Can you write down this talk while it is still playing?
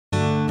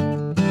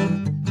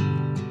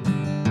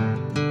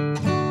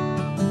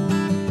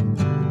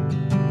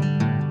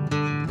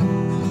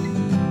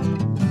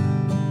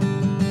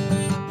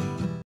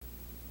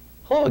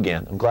Hello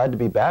again. I'm glad to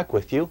be back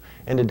with you,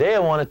 and today I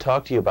want to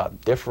talk to you about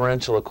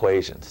differential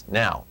equations.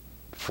 Now,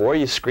 before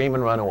you scream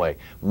and run away,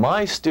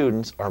 my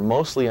students are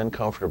mostly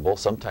uncomfortable,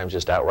 sometimes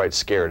just outright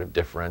scared of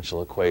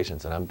differential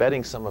equations, and I'm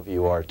betting some of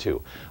you are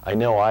too. I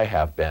know I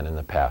have been in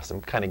the past. I'm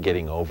kind of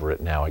getting over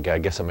it now. I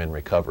guess I'm in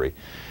recovery.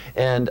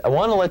 And I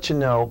want to let you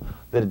know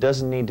that it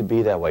doesn't need to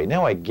be that way.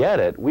 Now I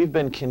get it. We've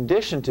been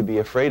conditioned to be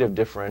afraid of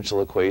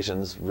differential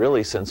equations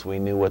really since we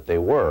knew what they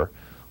were,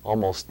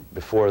 almost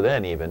before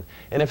then even.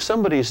 And if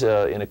somebody's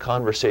in a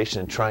conversation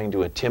and trying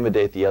to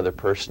intimidate the other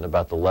person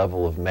about the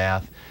level of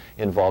math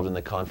involved in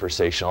the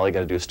conversation, all I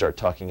got to do is start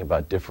talking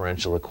about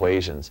differential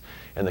equations.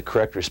 And the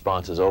correct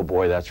response is, oh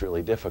boy, that's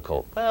really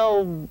difficult.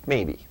 Well,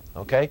 maybe,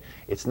 okay?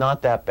 It's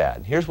not that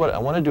bad. Here's what I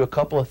want to do: a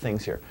couple of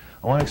things here.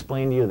 I want to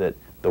explain to you that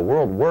the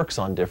world works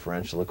on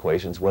differential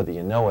equations whether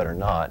you know it or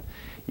not.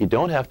 You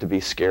don't have to be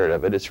scared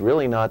of it. It's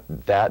really not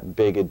that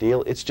big a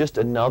deal. It's just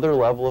another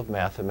level of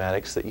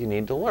mathematics that you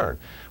need to learn.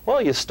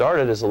 Well, you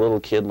started as a little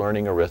kid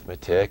learning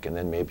arithmetic, and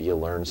then maybe you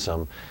learned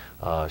some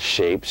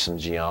shapes and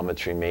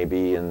geometry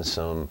maybe, and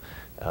some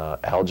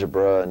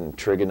algebra and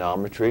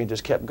trigonometry, and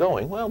just kept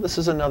going. Well, this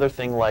is another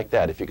thing like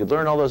that. If you could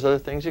learn all those other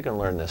things, you can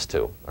learn this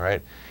too, all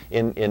right?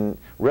 In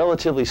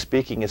relatively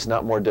speaking, it's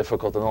not more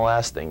difficult than the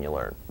last thing you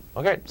learn.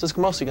 Okay, so it's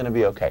mostly going to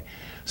be okay.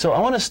 So I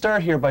want to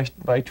start here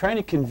by trying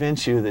to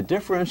convince you that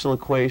differential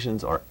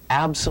equations are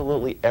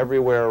absolutely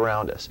everywhere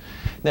around us.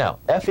 Now,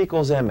 F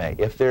equals ma.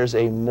 If there's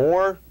a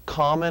more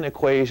common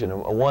equation,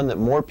 one that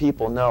more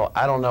people know,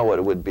 I don't know what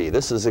it would be.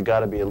 This has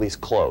got to be at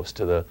least close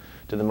to the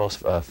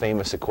most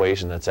famous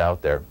equation that's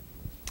out there.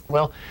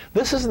 Well,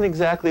 this isn't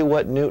exactly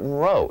what Newton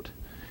wrote.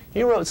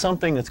 He wrote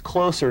something that's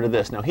closer to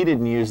this. Now, he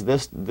didn't use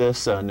this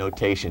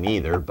notation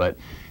either, but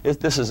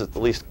this is at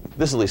least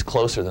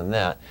closer than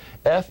that.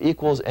 F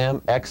equals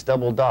mx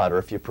double dot, or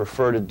if you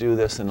prefer to do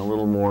this in a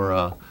little more,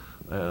 I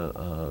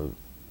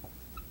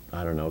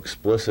don't know,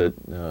 explicit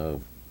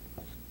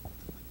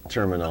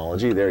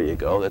terminology. There you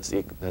go.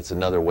 That's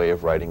another way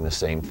of writing the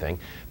same thing.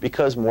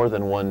 Because more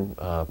than one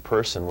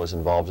person was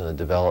involved in the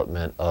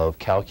development of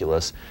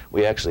calculus,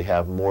 we actually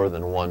have more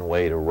than one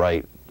way to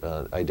write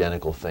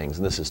identical things,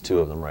 and this is two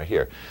of them right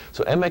here.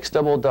 So mx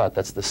double dot,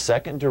 that's the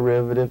second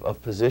derivative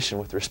of position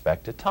with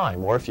respect to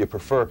time, or if you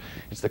prefer,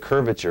 it's the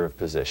curvature of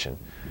position.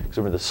 Because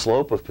remember, the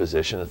slope of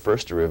position, the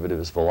first derivative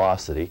is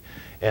velocity,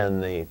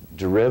 and the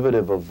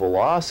derivative of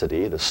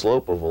velocity, the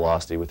slope of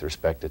velocity with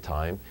respect to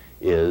time,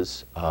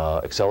 is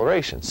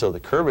acceleration. So the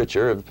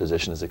curvature of the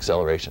position is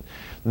acceleration.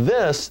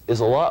 This is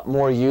a lot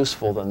more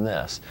useful than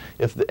this.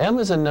 If the m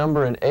is a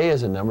number and a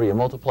is a number, you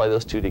multiply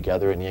those two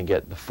together and you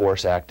get the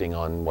force acting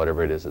on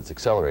whatever it is that's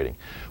accelerating.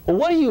 Well,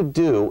 what do you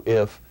do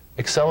if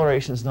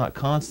acceleration is not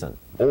constant?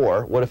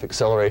 Or what if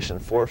acceleration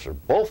and force are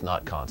both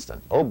not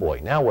constant? Oh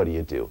boy, now what do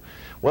you do?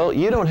 Well,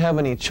 you don't have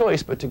any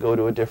choice but to go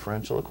to a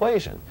differential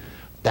equation.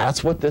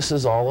 That's what this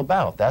is all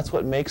about. That's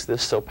what makes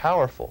this so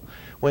powerful.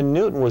 When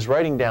Newton was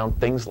writing down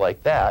things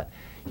like that,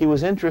 he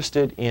was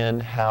interested in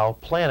how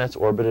planets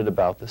orbited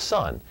about the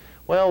sun.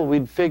 Well,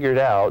 we'd figured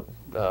out,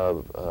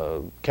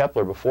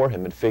 Kepler before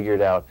him had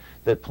figured out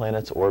that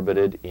planets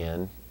orbited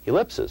in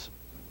ellipses.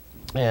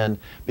 And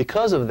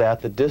because of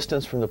that, the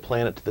distance from the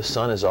planet to the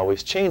sun is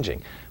always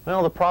changing.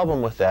 Well, the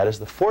problem with that is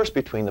the force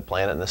between the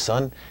planet and the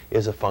sun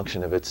is a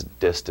function of its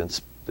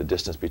distance, the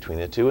distance between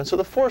the two, and so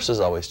the force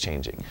is always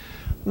changing.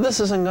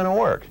 This isn't going to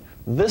work.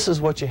 This is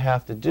what you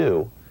have to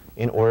do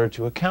in order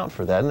to account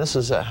for that. And this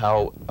is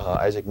how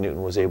Isaac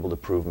Newton was able to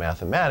prove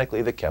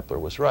mathematically that Kepler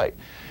was right.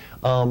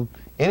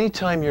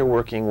 Anytime you're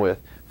working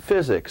with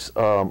physics,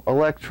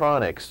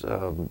 electronics,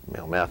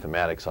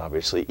 mathematics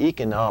obviously,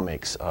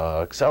 economics,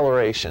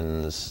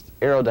 accelerations,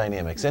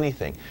 aerodynamics,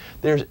 anything,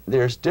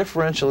 there's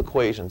differential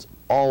equations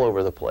all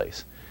over the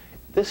place.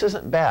 This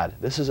isn't bad.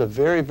 This is a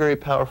very, very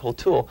powerful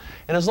tool.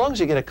 And as long as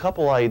you get a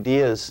couple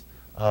ideas,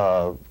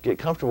 get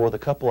comfortable with a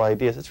couple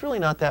ideas, it's really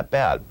not that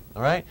bad,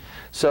 all right?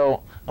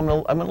 So I'm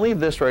gonna leave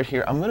this right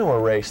here. I'm going to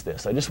erase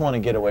this. I just want to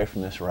get away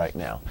from this right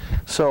now.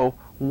 So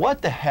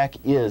what the heck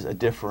is a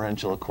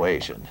differential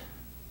equation?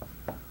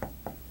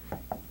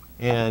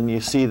 And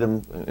you see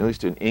them, at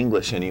least in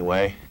English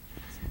anyway,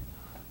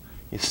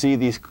 you see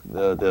these,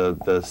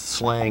 the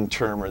slang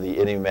term or the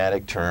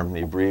idiomatic term,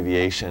 the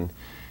abbreviation,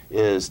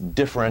 is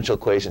differential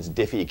equations,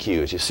 Diff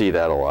Eqs. You see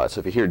that a lot. So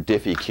if you hear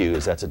Diff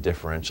Eqs, that's a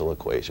differential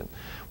equation.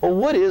 Well,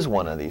 what is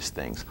one of these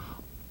things?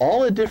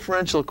 All a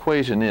differential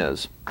equation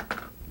is,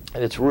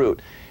 at its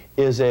root,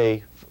 is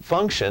a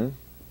function,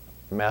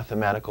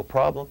 mathematical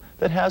problem,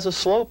 that has a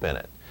slope in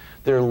it.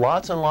 There are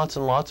lots and lots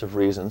and lots of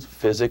reasons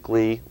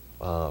physically,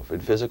 in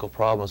physical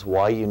problems,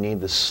 why you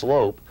need the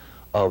slope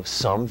of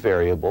some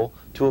variable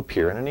to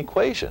appear in an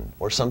equation,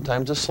 or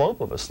sometimes the slope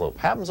of a slope.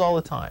 Happens all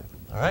the time,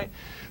 all right?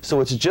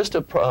 So it's just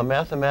a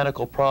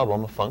mathematical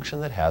problem, a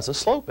function that has a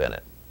slope in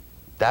it.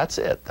 That's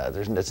it.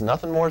 There's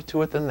nothing more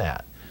to it than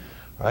that.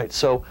 Right?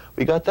 So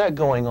we got that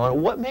going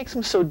on. What makes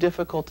them so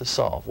difficult to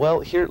solve?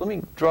 Well, here, let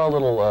me draw a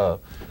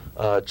little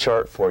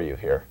chart for you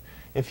here.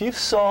 If you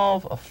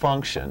solve a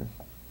function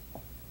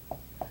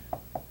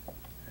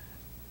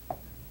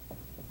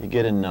you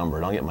get a number.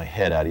 And I'll get my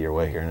head out of your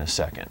way here in a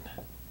second.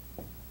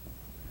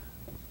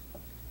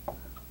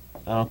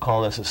 I'll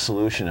call this a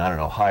solution, I don't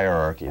know,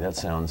 hierarchy. That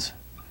sounds,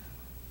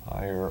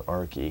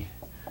 hierarchy.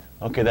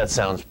 Okay, that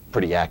sounds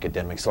pretty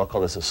academic, so I'll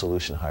call this a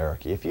solution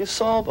hierarchy. If you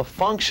solve a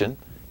function,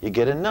 you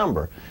get a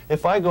number.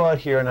 If I go out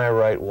here and I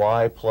write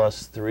y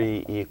plus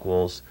 3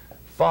 equals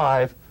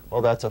 5,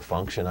 well, that's a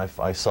function.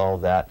 I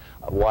solve that.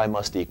 Y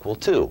must equal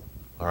 2.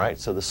 All right,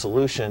 so the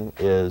solution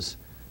is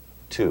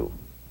 2.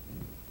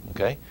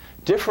 Okay?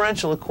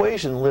 Differential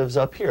equation lives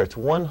up here. It's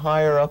one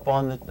higher up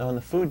on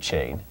the food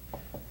chain.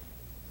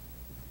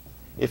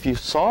 If you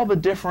solve a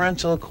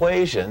differential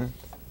equation,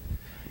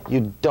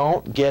 you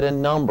don't get a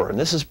number. And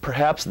this is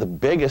perhaps the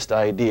biggest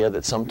idea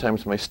that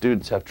sometimes my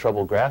students have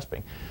trouble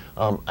grasping.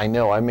 I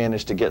know I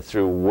managed to get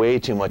through way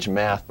too much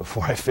math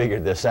before I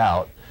figured this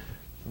out.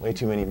 Way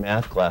too many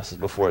math classes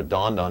before it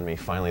dawned on me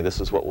finally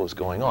this is what was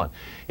going on.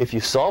 If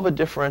you solve a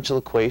differential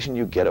equation,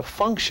 you get a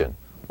function.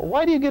 Well,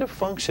 why do you get a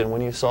function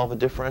when you solve a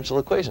differential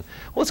equation?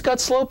 Well, it's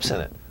got slopes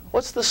in it.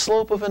 What's the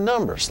slope of a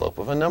number? Slope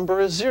of a number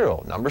is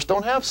 0. Numbers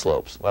don't have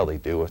slopes. Well, they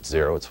do. It's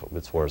 0.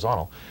 It's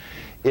horizontal.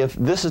 If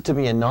this is to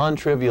be a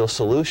non-trivial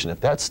solution, if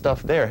that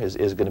stuff there is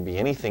going to be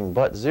anything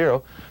but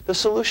 0, the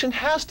solution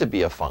has to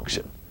be a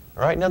function.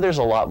 All right? Now, there's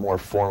a lot more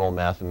formal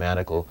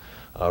mathematical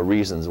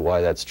reasons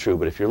why that's true,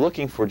 but if you're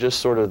looking for just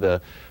sort of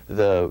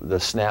the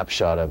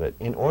snapshot of it,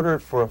 in order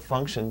for a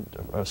function,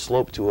 a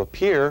slope to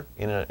appear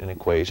in an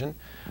equation,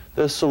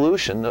 the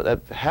solution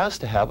that has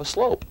to have a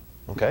slope.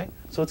 Okay?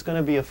 So it's going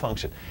to be a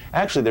function.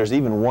 Actually, there's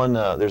even one,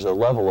 there's a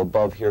level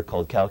above here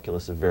called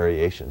calculus of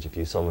variations. If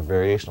you solve a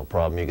variational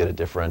problem, you get a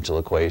differential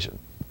equation.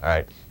 All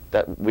right?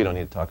 We don't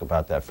need to talk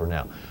about that for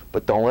now.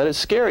 But don't let it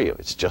scare you.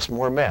 It's just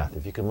more math.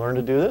 If you can learn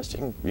to do this,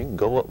 you can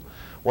go up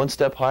one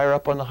step higher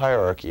up on the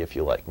hierarchy if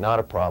you like. Not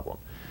a problem.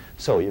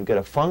 So you get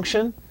a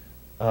function.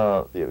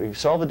 If you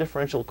solve a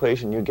differential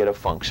equation, you get a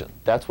function.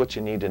 That's what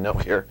you need to know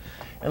here.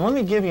 And let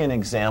me give you an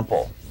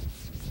example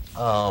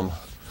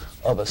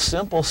of a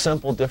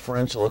simple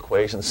differential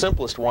equation, the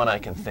simplest one I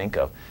can think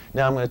of.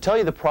 Now I'm going to tell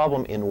you the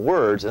problem in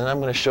words, and then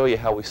I'm going to show you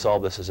how we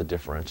solve this as a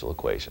differential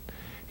equation.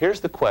 Here's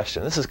the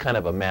question. This is kind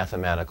of a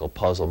mathematical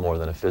puzzle more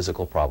than a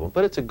physical problem,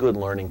 but it's a good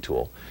learning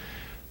tool.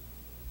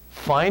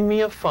 Find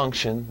me a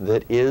function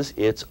that is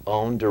its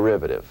own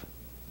derivative.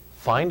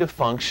 Find a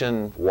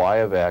function y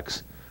of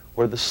x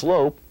where the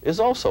slope is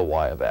also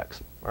y of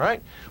x. All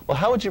right? Well,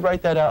 how would you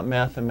write that out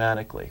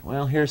mathematically?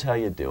 Well, here's how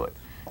you do it.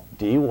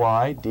 dy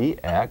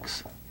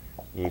dx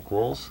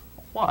equals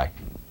y.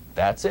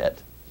 That's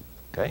it.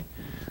 Okay?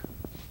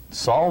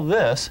 Solve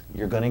this,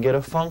 you're going to get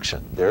a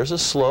function. There's a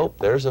slope,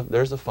 there's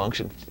a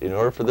function. In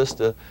order for this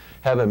to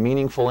have a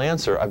meaningful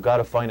answer, I've got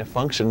to find a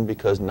function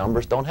because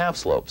numbers don't have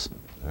slopes.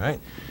 All right?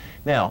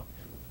 Now,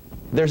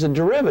 there's a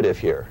derivative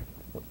here.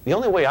 The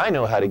only way I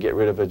know how to get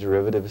rid of a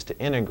derivative is to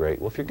integrate.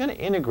 Well, if you're going to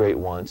integrate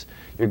once,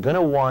 you're going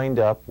to wind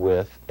up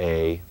with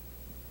a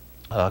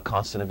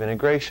constant of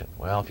integration.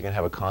 Well, if you're going to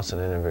have a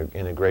constant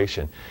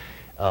integration,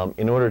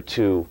 in order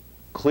to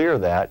clear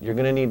that, you're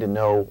going to need to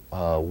know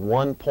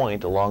one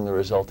point along the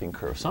resulting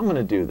curve. So I'm going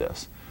to do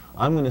this.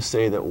 I'm going to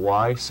say that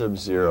y sub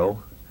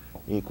 0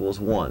 equals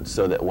 1,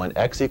 so that when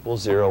x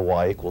equals 0,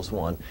 y equals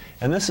 1.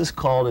 And this is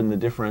called, in the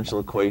differential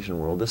equation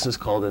world, this is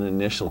called an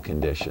initial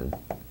condition.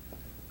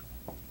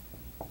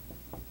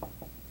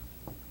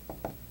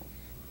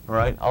 All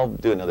right, I'll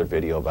do another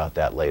video about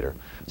that later.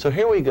 So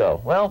here we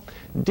go. Well,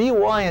 dy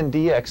and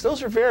dx,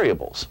 those are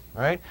variables.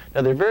 All right?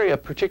 Now, they're a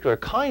particular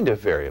kind of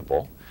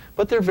variable,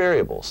 but they're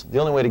variables. The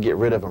only way to get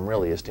rid of them,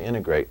 really, is to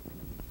integrate.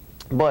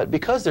 But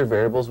because they're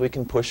variables, we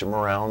can push them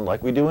around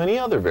like we do any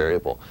other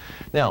variable.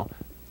 Now,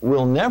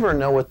 we'll never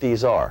know what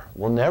these are.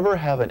 We'll never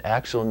have an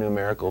actual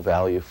numerical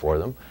value for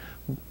them.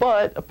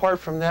 But apart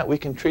from that, we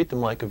can treat them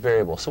like a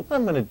variable. So what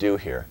I'm going to do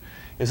here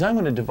is I'm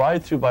going to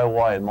divide through by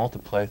y and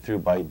multiply through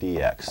by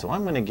dx. So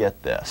I'm going to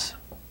get this.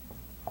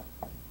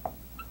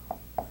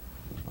 All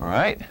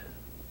right?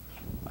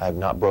 I have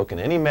not broken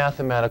any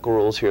mathematical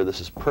rules here. This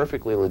is a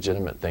perfectly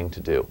legitimate thing to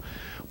do.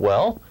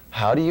 Well,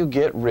 how do you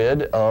get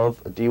rid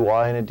of a dy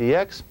and a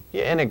dx?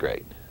 You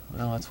integrate.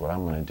 Well, that's what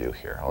I'm going to do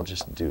here. I'll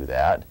just do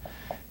that.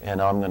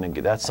 And I'm going to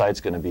get, that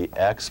side's going to be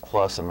x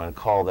plus, I'm going to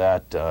call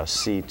that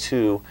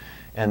c2.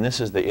 And this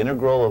is the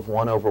integral of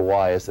 1 over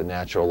y is the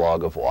natural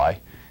log of y.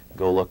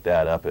 Go look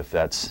that up if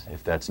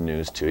that's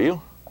news to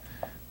you.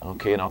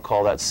 Okay, and I'll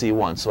call that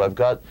c1. So I've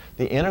got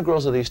the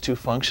integrals of these two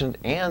functions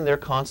and their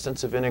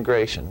constants of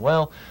integration.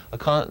 Well, a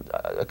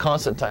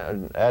constant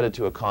added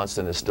to a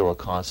constant is still a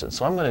constant.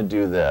 So I'm going to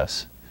do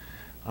this.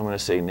 I'm going to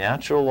say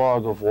natural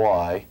log of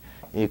y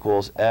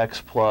equals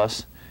x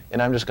plus,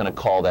 and I'm just going to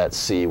call that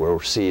c, where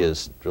c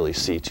is really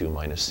c2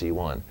 minus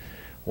c1.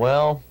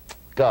 Well,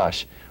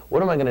 gosh,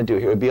 what am I going to do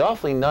here? It would be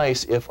awfully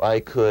nice if I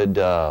could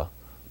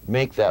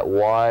make that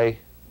y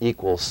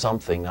equals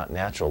something, not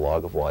natural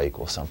log of y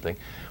equals something.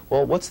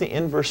 Well, what's the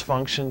inverse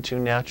function to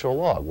natural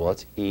log? Well,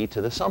 it's e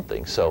to the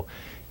something. So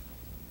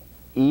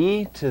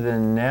e to the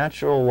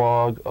natural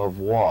log of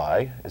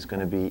y is going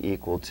to be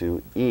equal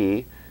to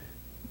e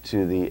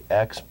to the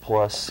x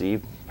plus c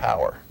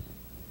power.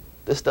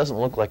 This doesn't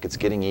look like it's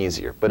getting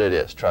easier, but it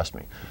is, trust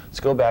me. Let's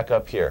go back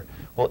up here.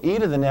 Well, e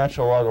to the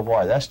natural log of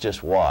y, that's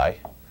just y,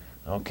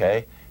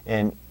 okay?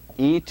 And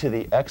e to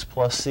the x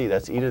plus c,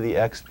 that's e to the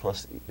x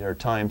plus, or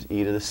times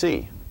e to the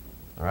c,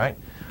 all right?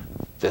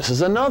 This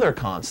is another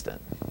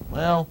constant.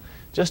 Well,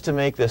 just to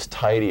make this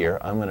tidier,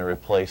 I'm going to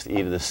replace e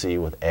to the c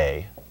with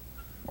a.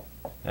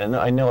 And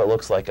I know it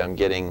looks like I'm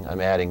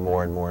adding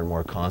more and more and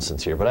more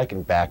constants here, but I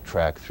can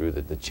backtrack through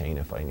the chain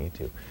if I need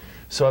to.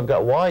 So I've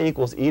got y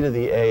equals e to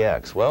the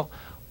ax. Well,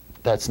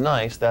 that's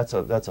nice. That's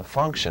a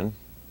function.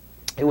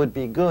 It would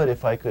be good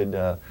if I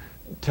could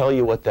tell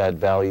you what that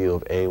value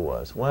of a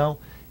was. Well,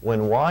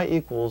 when y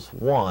equals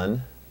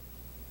 1,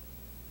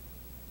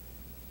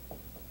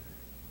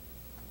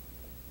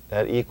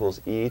 that equals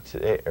e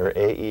to a, or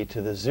ae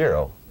to the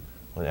 0.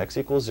 When x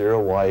equals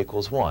 0, y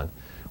equals 1.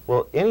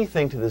 Well,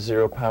 anything to the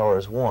 0 power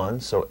is 1,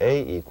 so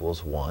a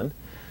equals 1.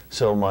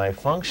 So my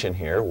function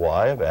here,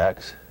 y of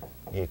x,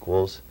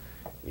 equals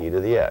e to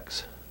the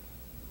x.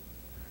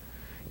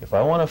 If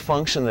I want a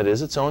function that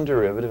is its own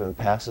derivative and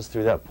passes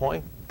through that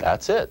point,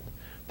 that's it.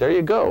 There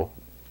you go.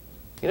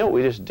 You know what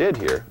we just did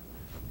here?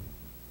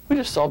 We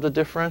just solved a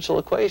differential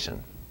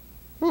equation.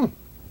 Wasn't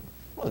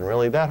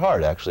really that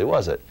hard, actually,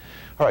 was it?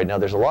 All right, now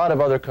there's a lot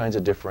of other kinds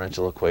of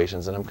differential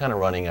equations, and I'm kind of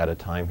running out of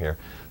time here.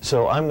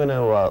 So I'm going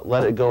to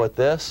let it go at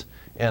this,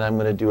 and I'm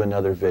going to do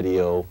another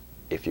video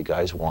if you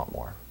guys want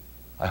more.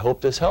 I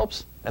hope this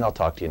helps, and I'll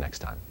talk to you next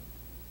time.